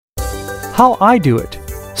How I Do It,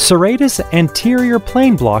 Serratus Anterior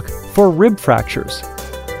Plane Block for Rib Fractures,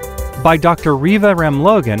 by Dr. Riva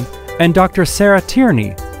Ramlogan and Dr. Sarah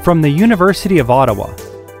Tierney from the University of Ottawa.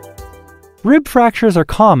 Rib fractures are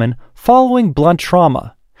common following blunt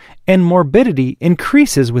trauma, and morbidity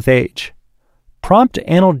increases with age. Prompt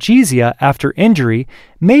analgesia after injury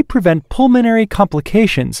may prevent pulmonary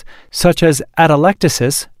complications such as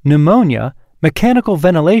atelectasis, pneumonia, mechanical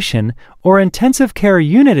ventilation, or intensive care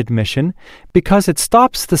unit admission because it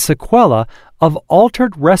stops the sequela of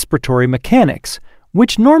altered respiratory mechanics,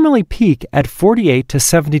 which normally peak at 48 to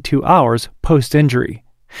 72 hours post-injury.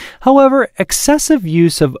 However, excessive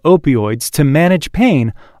use of opioids to manage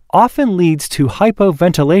pain often leads to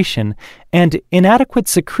hypoventilation and inadequate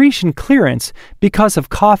secretion clearance because of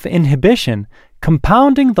cough inhibition,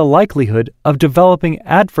 compounding the likelihood of developing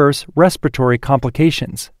adverse respiratory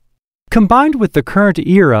complications. Combined with the current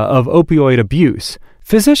era of opioid abuse,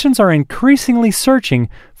 physicians are increasingly searching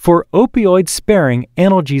for opioid-sparing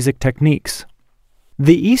analgesic techniques.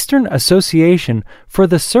 The Eastern Association for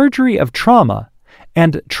the Surgery of Trauma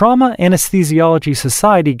and Trauma Anesthesiology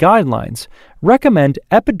Society guidelines recommend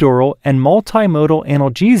epidural and multimodal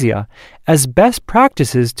analgesia as best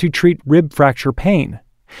practices to treat rib fracture pain.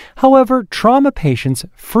 However, trauma patients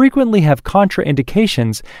frequently have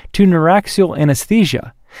contraindications to neuraxial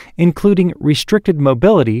anesthesia, including restricted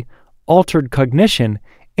mobility, altered cognition,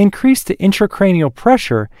 increased intracranial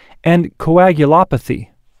pressure, and coagulopathy.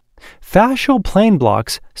 Fascial plane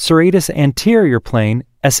blocks, serratus anterior plane,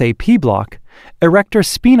 SAP block, erector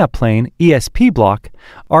spina plane, ESP block,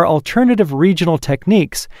 are alternative regional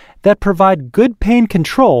techniques that provide good pain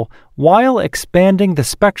control while expanding the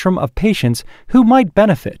spectrum of patients who might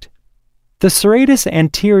benefit. The serratus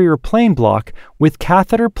anterior plane block with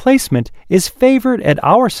catheter placement is favored at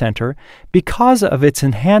our center because of its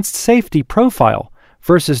enhanced safety profile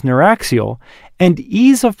versus neuraxial and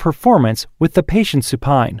ease of performance with the patient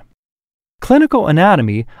supine. Clinical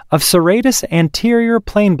anatomy of serratus anterior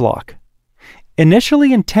plane block.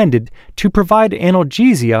 Initially intended to provide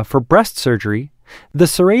analgesia for breast surgery, the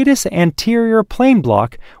serratus anterior plane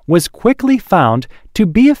block was quickly found to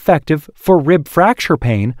be effective for rib fracture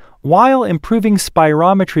pain while improving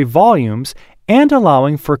spirometry volumes and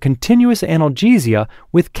allowing for continuous analgesia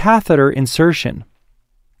with catheter insertion.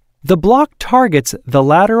 The block targets the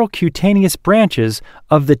lateral cutaneous branches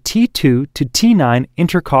of the T2 to T9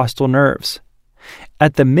 intercostal nerves.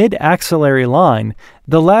 At the mid-axillary line,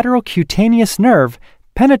 the lateral cutaneous nerve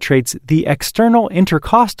penetrates the external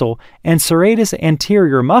intercostal and serratus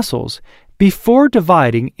anterior muscles before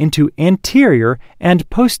dividing into anterior and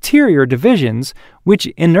posterior divisions,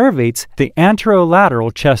 which innervates the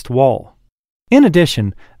anterolateral chest wall. In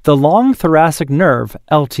addition, the long thoracic nerve,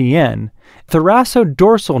 LTN,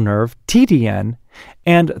 thoracodorsal nerve, TDN,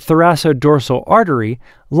 and thoracodorsal artery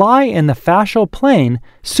lie in the fascial plane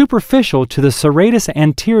superficial to the serratus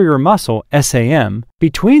anterior muscle, SAM,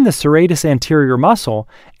 between the serratus anterior muscle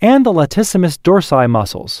and the latissimus dorsi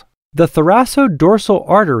muscles. The thoracodorsal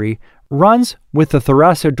artery runs with the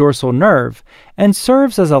thoracodorsal nerve and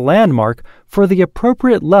serves as a landmark for the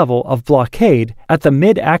appropriate level of blockade at the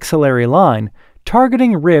mid-axillary line,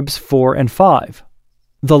 targeting ribs 4 and 5.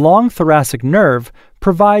 The long thoracic nerve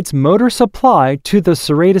provides motor supply to the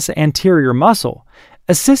serratus anterior muscle,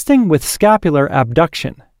 assisting with scapular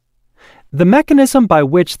abduction. The mechanism by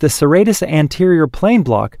which the serratus anterior plane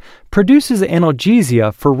block produces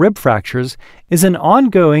analgesia for rib fractures is an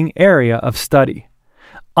ongoing area of study.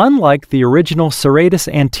 Unlike the original serratus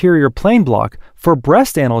anterior plane block for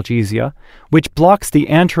breast analgesia, which blocks the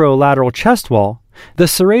anterolateral chest wall, the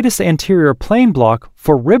serratus anterior plane block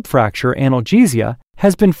for rib fracture analgesia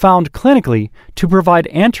has been found clinically to provide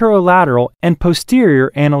anterolateral and posterior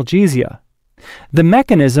analgesia. The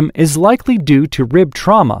mechanism is likely due to rib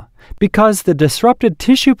trauma because the disrupted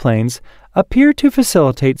tissue planes appear to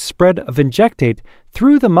facilitate spread of injectate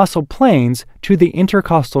through the muscle planes to the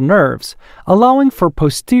intercostal nerves, allowing for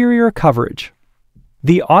posterior coverage.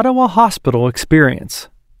 The Ottawa Hospital experience.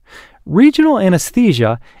 Regional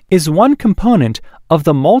anesthesia is one component of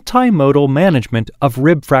the multimodal management of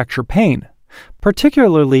rib fracture pain,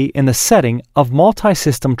 particularly in the setting of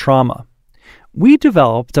multi-system trauma. We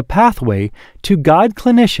developed a pathway to guide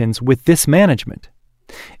clinicians with this management.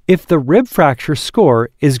 If the rib fracture score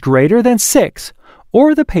is greater than 6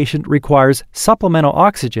 or the patient requires supplemental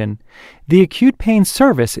oxygen, the acute pain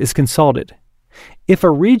service is consulted. If a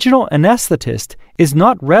regional anesthetist is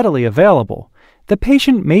not readily available, the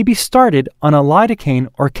patient may be started on a lidocaine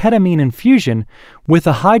or ketamine infusion with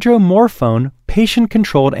a hydromorphone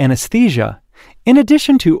patient-controlled anesthesia, in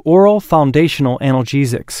addition to oral foundational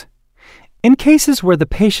analgesics. In cases where the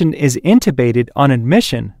patient is intubated on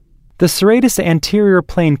admission, the serratus anterior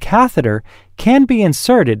plane catheter can be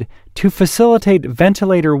inserted to facilitate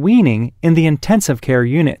ventilator weaning in the intensive care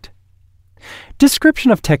unit. Description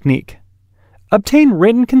of technique. Obtain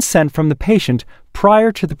written consent from the patient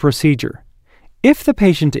prior to the procedure. If the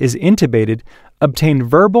patient is intubated, obtain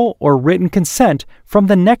verbal or written consent from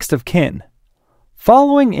the next of kin.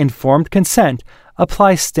 Following informed consent,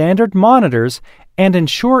 apply standard monitors and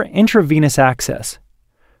ensure intravenous access.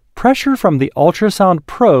 Pressure from the ultrasound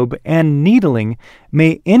probe and needling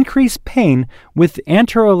may increase pain with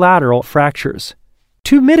anterolateral fractures.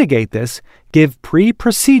 To mitigate this, give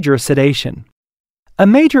pre-procedure sedation. A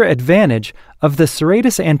major advantage of the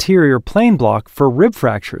serratus anterior plane block for rib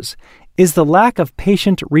fractures is the lack of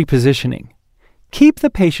patient repositioning. Keep the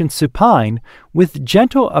patient supine with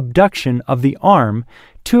gentle abduction of the arm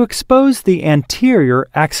to expose the anterior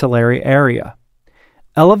axillary area.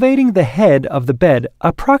 Elevating the head of the bed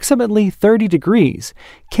approximately 30 degrees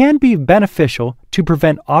can be beneficial to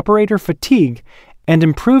prevent operator fatigue and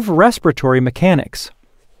improve respiratory mechanics.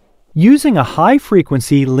 Using a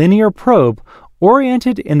high-frequency linear probe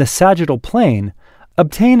oriented in the sagittal plane,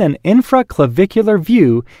 obtain an infraclavicular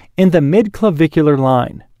view in the midclavicular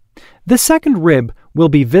line. The second rib will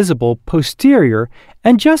be visible posterior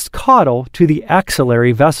and just caudal to the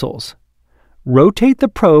axillary vessels. Rotate the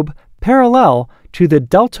probe parallel to the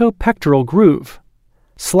deltopectoral groove.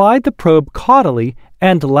 Slide the probe caudally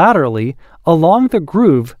and laterally along the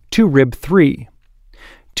groove to rib 3.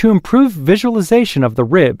 To improve visualization of the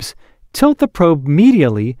ribs, tilt the probe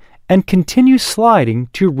medially and continue sliding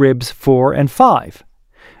to ribs 4 and 5.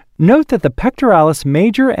 Note that the pectoralis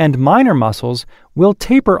major and minor muscles will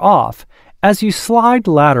taper off as you slide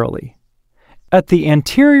laterally. At the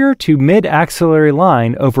anterior to mid-axillary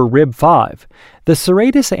line over rib 5, the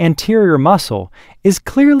serratus anterior muscle is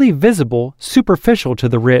clearly visible superficial to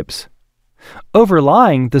the ribs.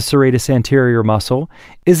 Overlying the serratus anterior muscle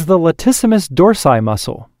is the latissimus dorsi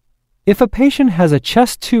muscle. If a patient has a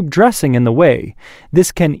chest tube dressing in the way,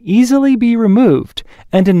 this can easily be removed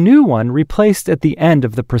and a new one replaced at the end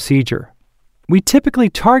of the procedure. We typically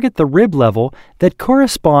target the rib level that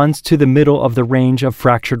corresponds to the middle of the range of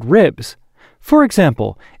fractured ribs. For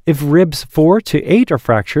example, if ribs 4 to 8 are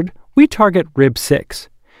fractured, we target rib 6.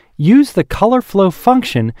 Use the color flow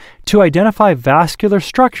function to identify vascular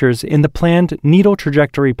structures in the planned needle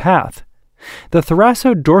trajectory path. The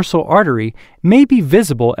thoracodorsal artery may be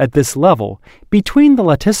visible at this level between the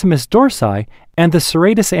latissimus dorsi and the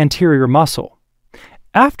serratus anterior muscle.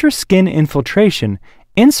 After skin infiltration,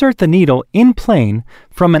 insert the needle in plane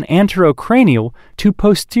from an anterocranial to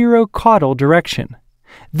posterocaudal direction.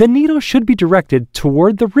 The needle should be directed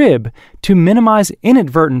toward the rib to minimize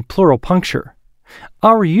inadvertent pleural puncture.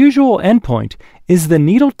 Our usual endpoint is the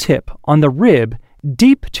needle tip on the rib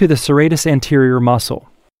deep to the serratus anterior muscle.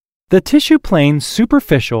 The tissue plane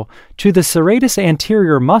superficial to the serratus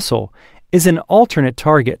anterior muscle is an alternate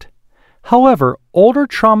target. However, older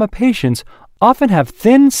trauma patients often have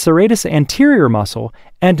thin serratus anterior muscle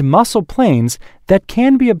and muscle planes that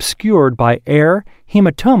can be obscured by air,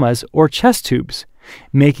 hematomas, or chest tubes,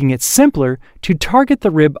 making it simpler to target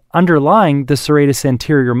the rib underlying the serratus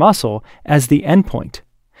anterior muscle as the endpoint.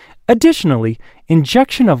 Additionally,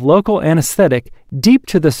 injection of local anesthetic deep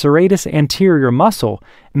to the serratus anterior muscle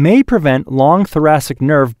may prevent long thoracic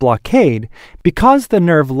nerve blockade because the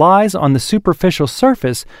nerve lies on the superficial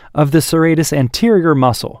surface of the serratus anterior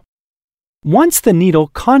muscle. Once the needle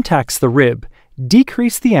contacts the rib,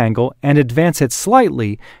 decrease the angle and advance it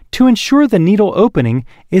slightly to ensure the needle opening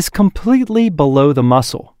is completely below the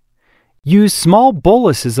muscle. Use small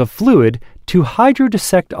boluses of fluid to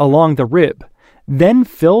hydrodissect along the rib. Then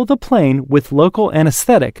fill the plane with local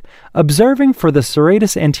anesthetic, observing for the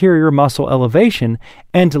serratus anterior muscle elevation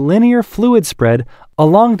and linear fluid spread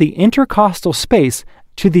along the intercostal space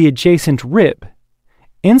to the adjacent rib.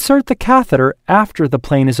 Insert the catheter after the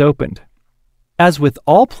plane is opened. As with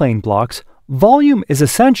all plane blocks, volume is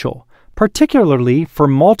essential, particularly for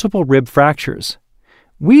multiple rib fractures.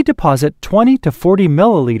 We deposit 20 to 40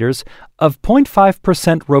 milliliters of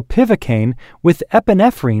 0.5% ropivacaine with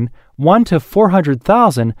epinephrine 1 to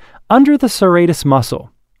 400,000 under the serratus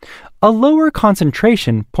muscle. A lower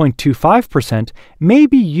concentration, 0.25%, may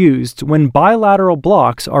be used when bilateral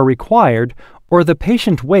blocks are required or the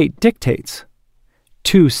patient weight dictates.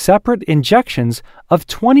 2 separate injections of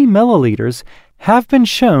 20 milliliters have been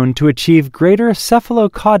shown to achieve greater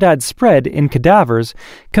cephalocaudad spread in cadavers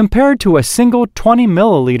compared to a single 20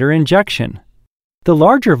 milliliter injection. The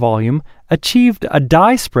larger volume achieved a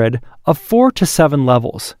dye spread of 4 to 7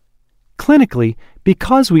 levels. Clinically,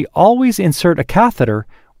 because we always insert a catheter,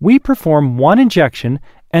 we perform one injection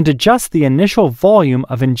and adjust the initial volume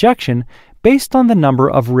of injection based on the number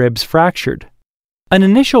of ribs fractured. An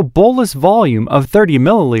initial bolus volume of 30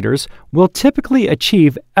 milliliters will typically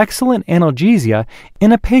achieve excellent analgesia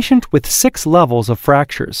in a patient with 6 levels of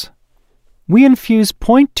fractures. We infuse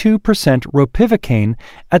 0.2% ropivacaine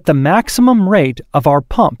at the maximum rate of our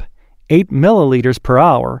pump, 8 milliliters per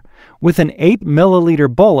hour, with an 8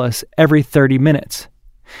 milliliter bolus every 30 minutes.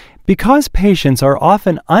 Because patients are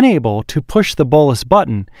often unable to push the bolus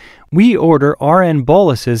button, we order RN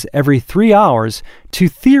boluses every 3 hours to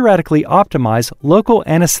theoretically optimize local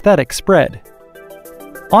anesthetic spread.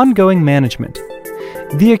 Ongoing management.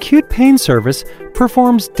 The acute pain service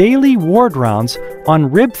performs daily ward rounds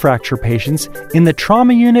on rib fracture patients in the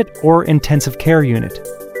trauma unit or intensive care unit.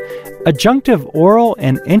 Adjunctive oral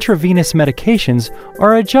and intravenous medications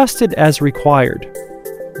are adjusted as required.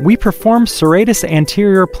 We perform serratus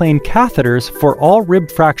anterior plane catheters for all rib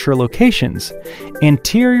fracture locations,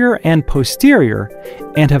 anterior and posterior,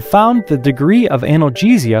 and have found the degree of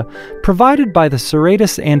analgesia provided by the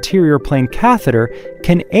serratus anterior plane catheter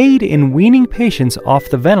can aid in weaning patients off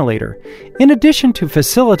the ventilator, in addition to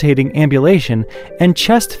facilitating ambulation and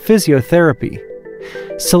chest physiotherapy.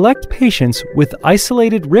 Select patients with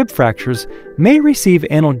isolated rib fractures may receive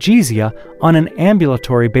analgesia on an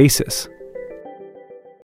ambulatory basis.